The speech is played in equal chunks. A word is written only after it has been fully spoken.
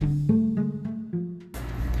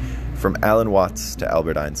From Alan Watts to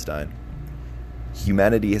Albert Einstein,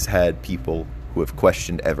 humanity has had people who have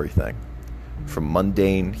questioned everything, from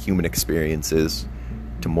mundane human experiences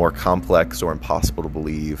to more complex or impossible to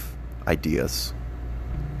believe ideas.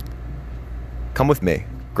 Come with me,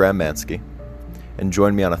 Graham Mansky, and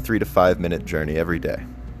join me on a 3 to 5 minute journey every day,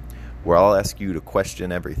 where I'll ask you to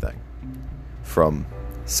question everything, from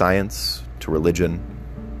science to religion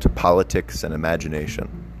to politics and imagination,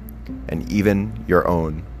 and even your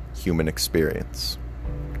own human experience.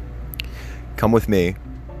 Come with me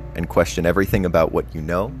and question everything about what you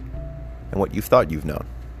know and what you've thought you've known,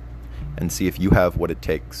 and see if you have what it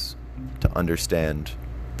takes to understand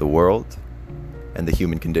the world and the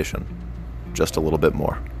human condition just a little bit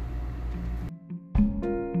more.